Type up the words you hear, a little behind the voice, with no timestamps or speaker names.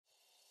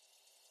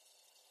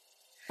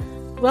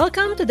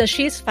Welcome to the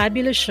She's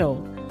Fabulous Show.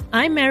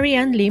 I'm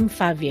Marianne Lim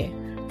Favier.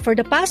 For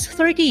the past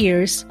 30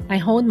 years, I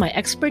honed my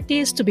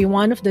expertise to be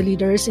one of the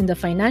leaders in the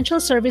financial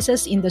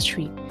services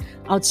industry.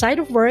 Outside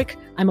of work,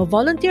 I'm a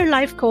volunteer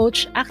life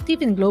coach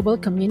active in global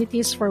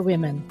communities for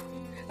women.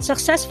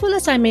 Successful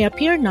as I may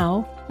appear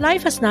now,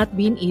 life has not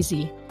been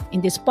easy. In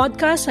this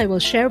podcast, I will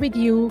share with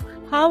you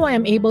how I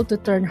am able to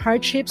turn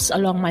hardships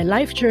along my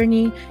life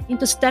journey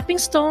into stepping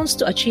stones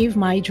to achieve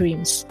my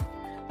dreams.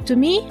 To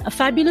me, a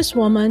fabulous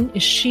woman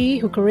is she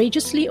who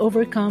courageously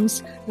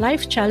overcomes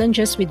life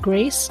challenges with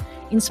grace,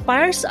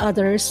 inspires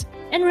others,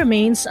 and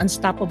remains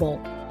unstoppable.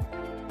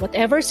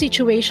 Whatever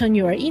situation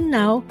you are in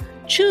now,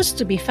 choose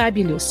to be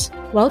fabulous.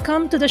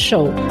 Welcome to the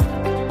show.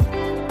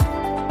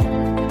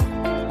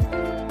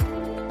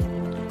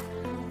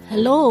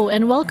 Hello,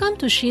 and welcome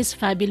to She's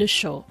Fabulous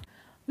Show.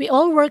 We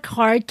all work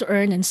hard to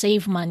earn and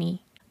save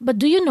money. But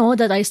do you know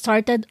that I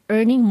started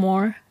earning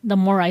more the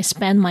more I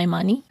spend my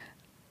money?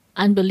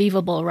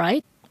 Unbelievable,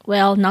 right?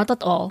 Well, not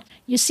at all.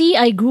 You see,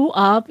 I grew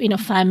up in a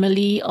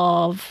family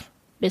of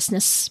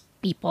business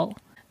people.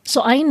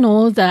 So I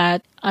know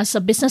that as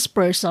a business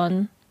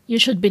person, you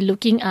should be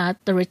looking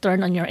at the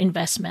return on your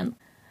investment.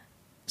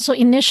 So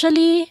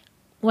initially,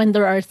 when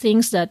there are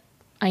things that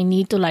I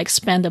need to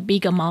spend a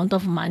big amount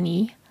of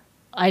money,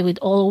 I would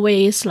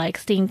always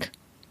think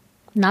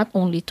not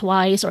only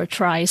twice or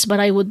thrice, but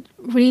I would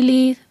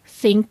really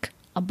think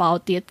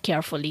about it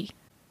carefully.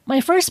 My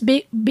first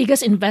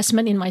biggest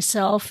investment in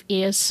myself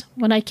is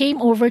when I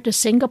came over to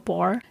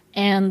Singapore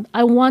and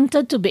I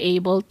wanted to be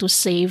able to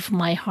save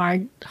my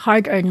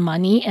hard-earned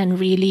money and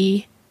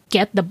really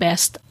get the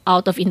best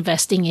out of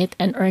investing it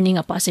and earning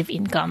a passive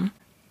income.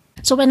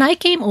 So when I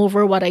came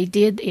over, what I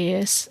did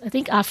is, I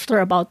think after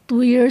about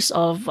 2 years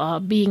of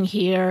being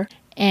here,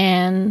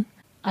 and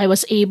I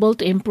was able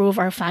to improve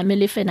our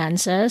family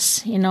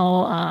finances,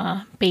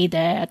 pay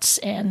debts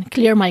and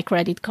clear my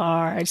credit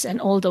cards and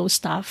all those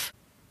stuff.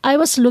 I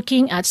was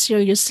looking at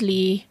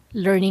seriously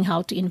learning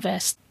how to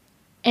invest.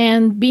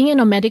 And being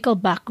in a medical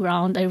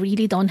background, I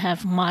really don't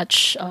have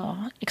much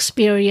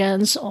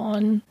experience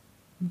on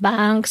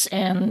banks.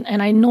 And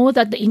I know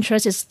that the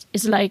interest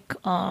is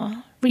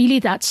really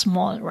that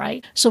small,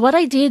 right? So what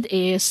I did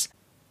is,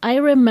 I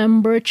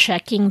remember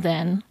checking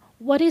then,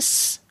 what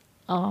is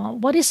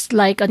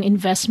an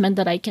investment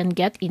that I can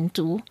get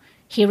into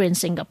here in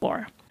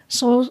Singapore.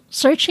 So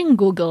searching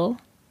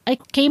Google, I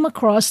came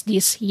across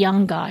this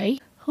young guy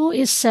who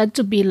is said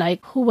to be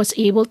who was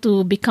able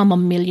to become a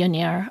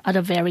millionaire at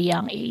a very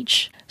young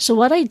age. So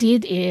what I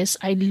did is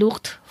I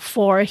looked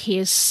for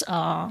his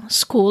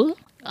school,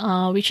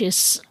 which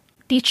is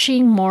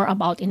teaching more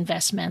about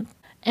investment.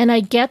 And I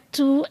get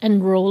to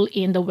enroll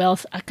in the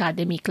Wealth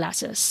Academy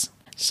classes.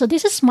 So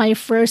this is my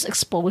first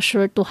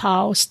exposure to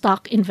how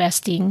stock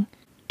investing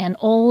and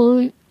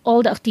all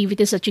the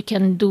activities that you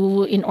can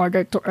do in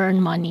order to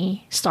earn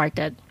money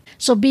started.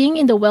 So being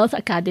in the Wealth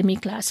Academy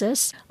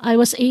classes, I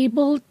was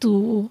able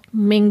to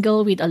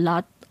mingle with a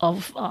lot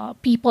of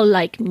people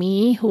like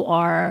me who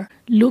are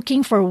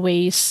looking for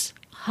ways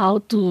how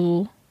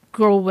to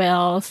grow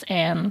wealth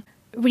and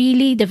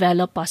really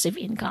develop passive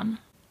income.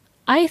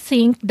 I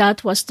think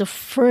that was the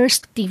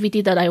first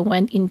activity that I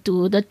went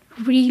into that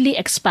really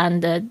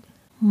expanded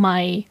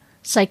my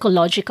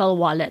psychological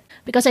wallet,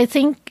 because I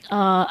think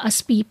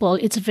as people,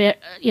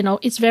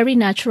 it's very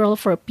natural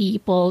for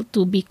people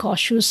to be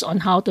cautious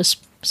on how to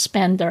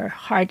spend their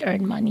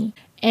hard-earned money,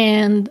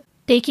 and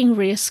taking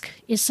risk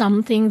is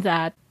something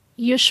that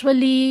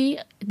usually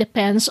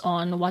depends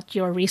on what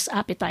your risk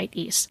appetite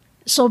is.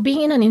 So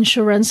being in an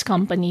insurance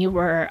company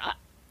where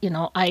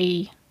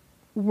I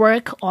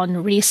work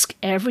on risk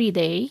every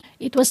day,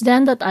 it was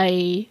then that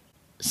I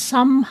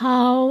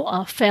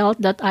somehow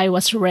felt that I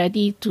was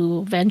ready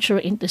to venture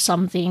into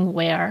something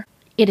where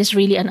it is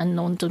really an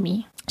unknown to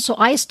me. So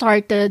I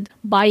started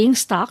buying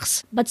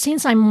stocks, but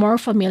since I'm more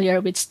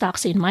familiar with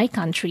stocks in my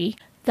country,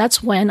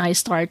 that's when I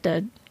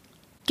started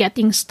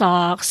getting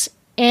stocks.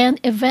 And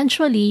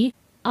eventually,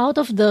 out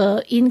of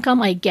the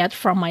income I get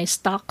from my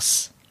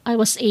stocks, I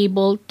was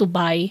able to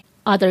buy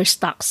other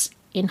stocks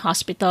in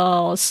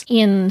hospitals,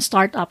 in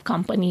startup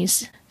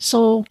companies.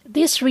 So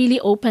this really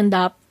opened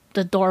up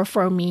the door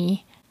for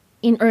me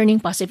in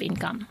earning passive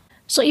income.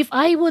 So if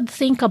I would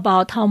think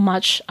about how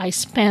much I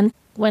spent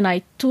when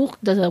I took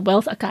the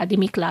Wealth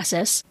Academy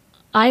classes,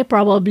 I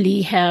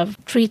probably have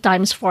 3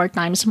 times, 4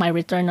 times my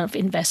return of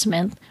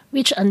investment,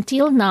 which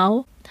until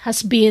now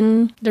has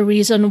been the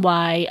reason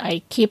why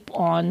I keep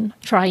on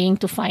trying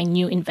to find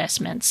new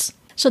investments.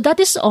 So that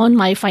is on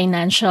my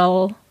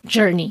financial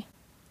journey.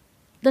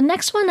 The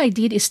next one I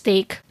did is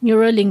take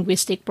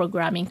neuro-linguistic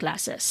programming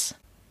classes.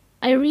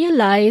 I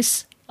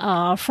realized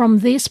from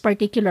this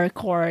particular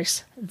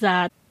course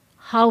that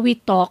how we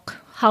talk,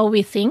 how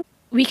we think,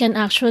 we can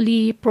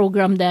actually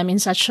program them in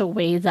such a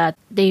way that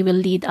they will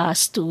lead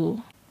us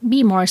to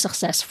be more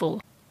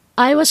successful.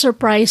 I was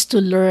surprised to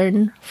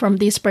learn from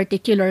this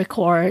particular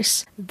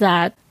course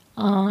that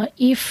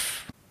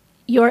if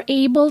you're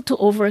able to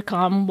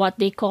overcome what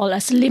they call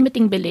as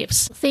limiting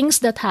beliefs, things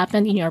that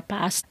happened in your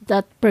past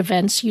that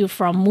prevents you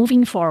from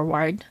moving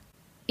forward.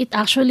 It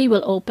actually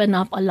will open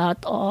up a lot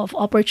of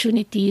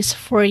opportunities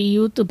for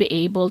you to be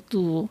able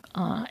to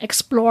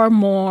explore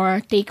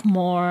more, take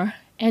more,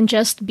 and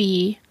just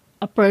be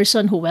a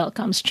person who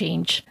welcomes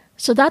change.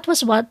 So that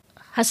was what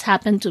has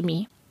happened to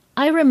me.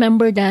 I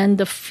remember then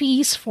the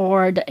fees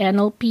for the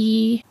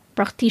NLP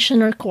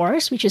practitioner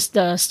course, which is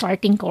the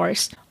starting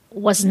course,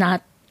 was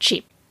not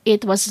cheap.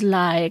 It was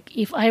like,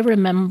 if I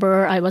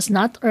remember, I was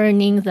not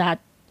earning that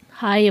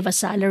high of a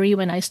salary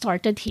when I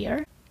started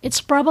here.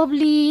 It's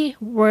probably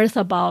worth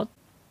about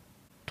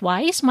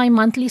twice my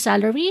monthly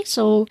salary.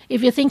 So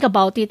if you think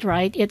about it,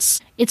 right,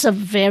 it's a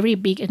very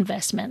big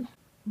investment.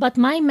 But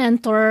my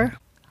mentor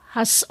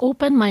has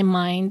opened my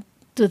mind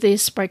to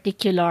this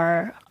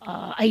particular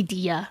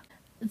idea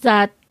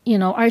that,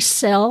 our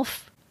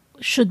self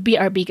should be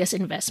our biggest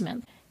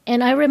investment.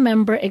 And I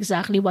remember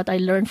exactly what I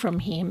learned from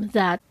him,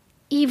 that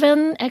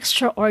even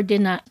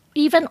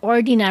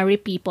ordinary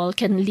people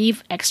can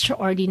live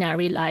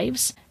extraordinary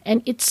lives.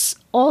 And it's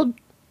all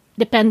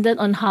dependent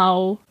on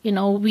how,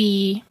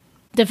 we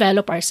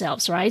develop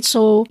ourselves, right?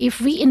 So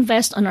if we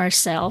invest on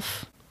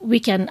ourselves, we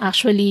can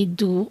actually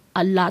do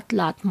a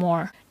lot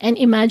more. And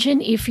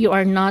imagine if you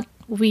are not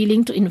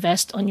willing to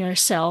invest on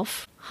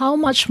yourself, how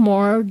much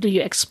more do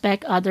you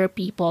expect other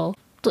people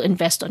to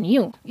invest on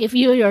you? If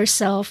you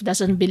yourself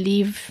doesn't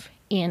believe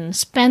in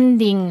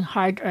spending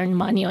hard-earned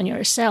money on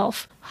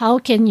yourself, how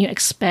can you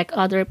expect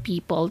other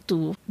people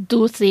to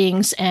do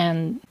things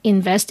and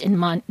invest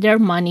in their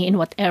money in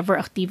whatever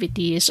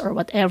activities or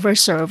whatever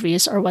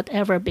service or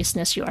whatever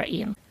business you are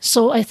in?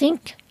 So I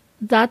think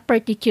that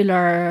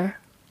particular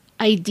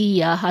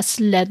idea has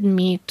led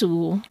me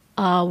to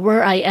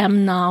where I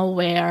am now,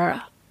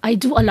 where I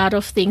do a lot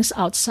of things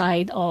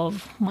outside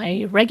of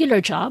my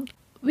regular job,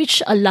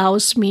 which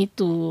allows me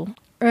to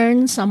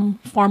earn some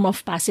form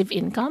of passive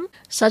income,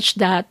 such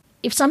that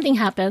if something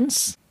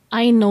happens,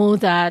 I know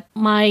that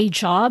my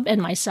job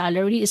and my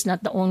salary is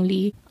not the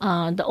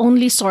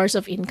only source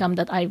of income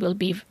that I will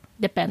be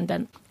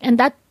dependent. And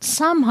that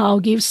somehow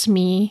gives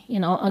me,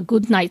 a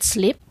good night's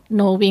sleep,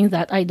 knowing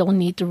that I don't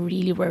need to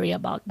really worry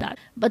about that.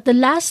 But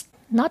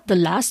not the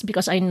last,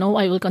 because I know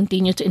I will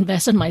continue to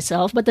invest in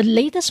myself, but the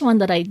latest one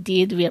that I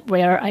did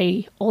where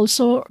I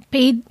also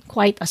paid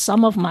quite a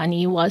sum of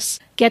money was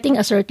getting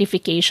a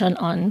certification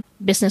on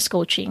business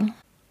coaching.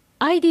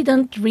 I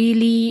didn't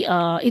really,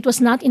 it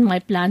was not in my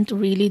plan to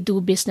really do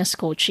business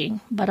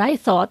coaching, but I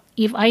thought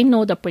if I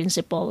know the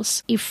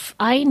principles, if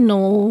I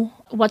know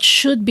what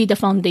should be the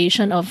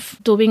foundation of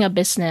doing a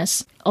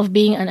business, of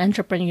being an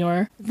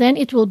entrepreneur, then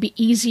it will be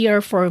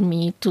easier for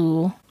me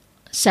to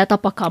set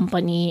up a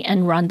company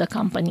and run the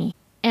company.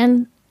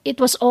 And it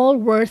was all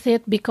worth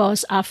it,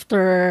 because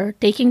after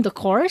taking the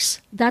course,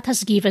 that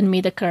has given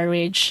me the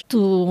courage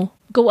to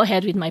go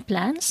ahead with my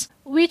plans,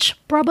 which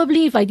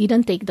probably if I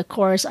didn't take the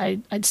course,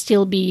 I'd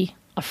still be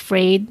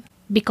afraid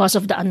because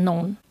of the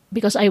unknown,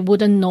 because I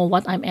wouldn't know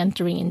what I'm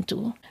entering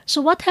into. So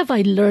what have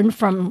I learned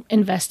from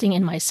investing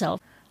in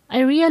myself? I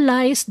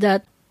realized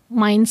that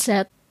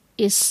mindset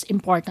is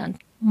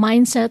important.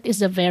 Mindset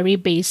is a very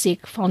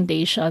basic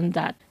foundation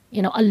that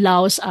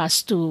allows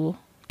us to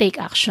take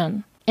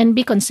action and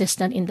be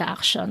consistent in the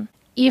action.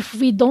 If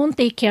we don't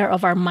take care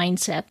of our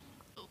mindset,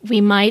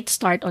 we might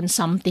start on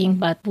something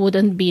but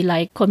wouldn't be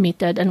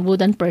committed and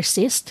wouldn't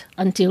persist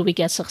until we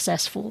get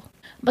successful.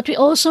 But we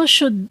also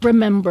should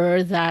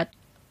remember that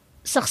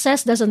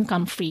success doesn't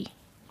come free.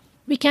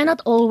 We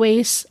cannot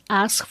always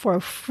ask for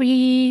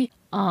free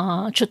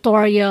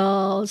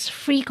tutorials,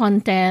 free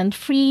content,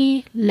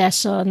 free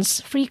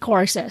lessons, free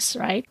courses,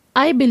 right?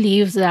 I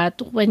believe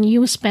that when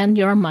you spend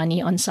your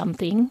money on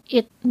something,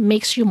 it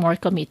makes you more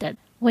committed.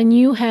 When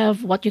you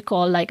have what you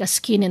call a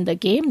skin in the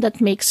game, that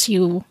makes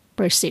you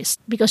persist,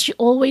 because you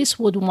always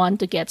would want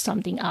to get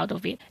something out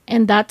of it.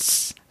 And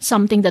that's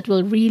something that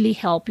will really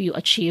help you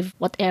achieve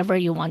whatever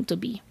you want to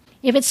be.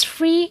 If it's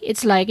free,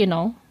 it's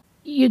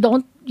you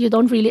don't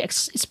really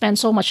spend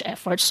so much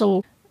effort.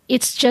 So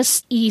it's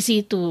just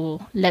easy to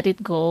let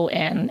it go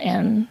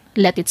and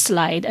let it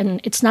slide.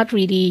 And it's not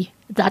really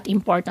that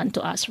important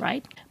to us,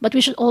 right? But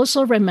we should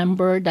also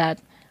remember that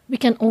we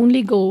can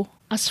only go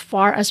as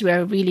far as we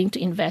are willing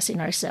to invest in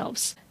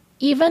ourselves.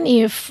 Even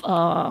if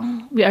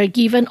we are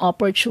given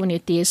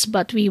opportunities,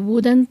 but we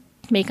wouldn't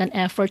make an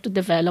effort to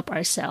develop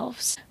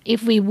ourselves,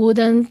 if we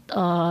wouldn't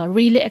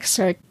really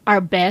exert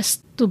our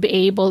best to be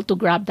able to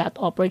grab that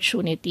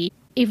opportunity,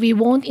 if we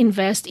won't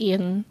invest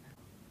in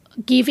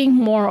giving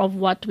more of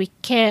what we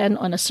can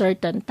on a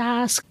certain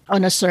task,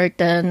 on a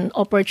certain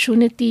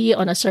opportunity,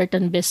 on a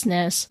certain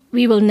business,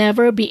 we will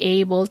never be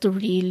able to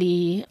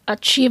really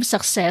achieve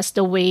success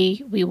the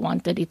way we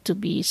wanted it to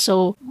be.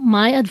 So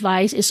my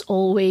advice is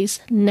always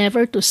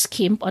never to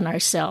skimp on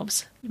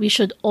ourselves. We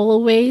should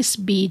always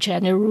be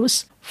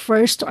generous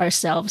first to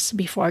ourselves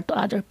before to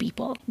other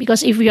people.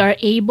 Because if we are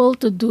able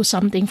to do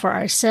something for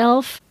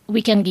ourselves,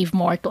 we can give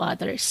more to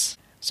others.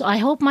 So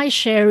I hope my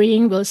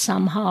sharing will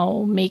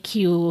somehow make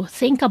you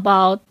think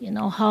about,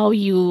 how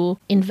you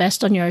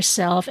invest on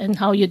yourself and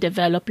how you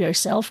develop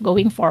yourself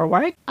going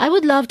forward. I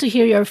would love to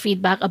hear your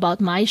feedback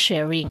about my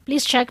sharing.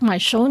 Please check my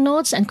show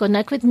notes and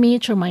connect with me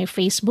through my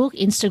Facebook,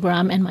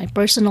 Instagram, and my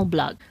personal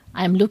blog.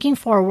 I am looking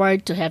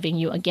forward to having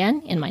you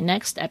again in my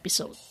next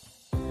episode.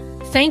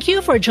 Thank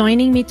you for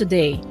joining me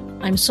today.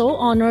 I'm so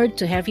honored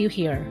to have you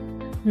here.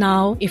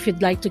 Now, if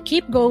you'd like to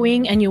keep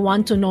going and you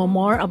want to know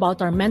more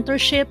about our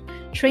mentorship,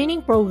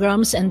 training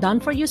programs, and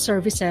done-for-you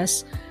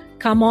services,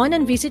 come on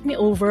and visit me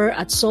over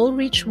at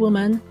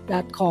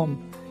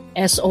soulrichwoman.com.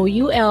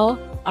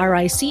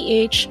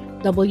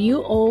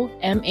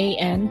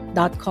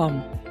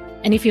 soulrichwoman.com.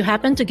 And if you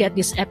happen to get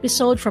this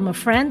episode from a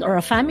friend or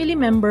a family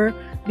member,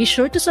 be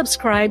sure to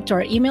subscribe to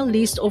our email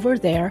list over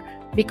there,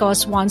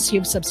 because once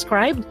you've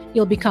subscribed,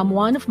 you'll become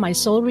one of my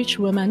Soul Rich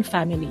Woman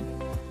family.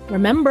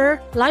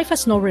 Remember, life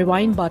has no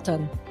rewind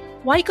button.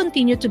 Why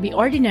continue to be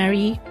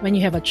ordinary when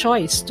you have a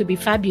choice to be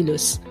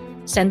fabulous?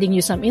 Sending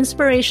you some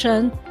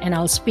inspiration, and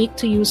I'll speak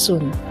to you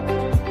soon.